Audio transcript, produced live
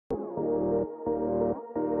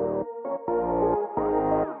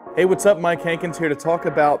Hey, what's up? Mike Hankins here to talk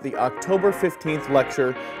about the October 15th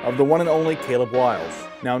lecture of the one and only Caleb Wiles.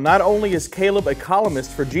 Now, not only is Caleb a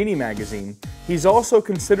columnist for Genie magazine, he's also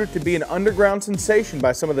considered to be an underground sensation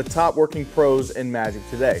by some of the top working pros in Magic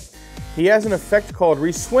today. He has an effect called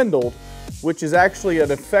Reswindled, which is actually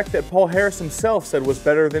an effect that Paul Harris himself said was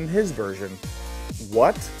better than his version.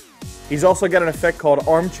 What? He's also got an effect called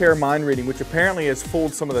Armchair Mind Reading, which apparently has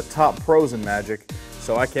fooled some of the top pros in Magic.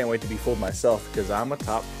 So I can't wait to be fooled myself because I'm a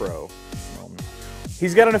top pro.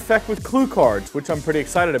 He's got an effect with clue cards, which I'm pretty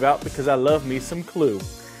excited about because I love me some Clue.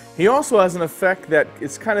 He also has an effect that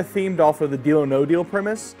is kind of themed off of the Deal or No Deal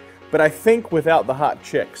premise, but I think without the hot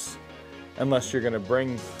chicks. Unless you're going to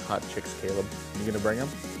bring hot chicks, Caleb. You going to bring them?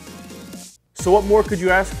 So what more could you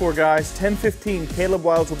ask for, guys? 10:15, Caleb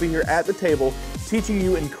Wiles will be here at the table teaching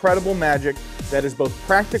you incredible magic that is both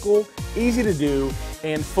practical, easy to do,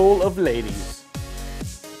 and full of ladies.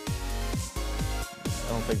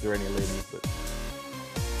 I don't think there are any ladies, but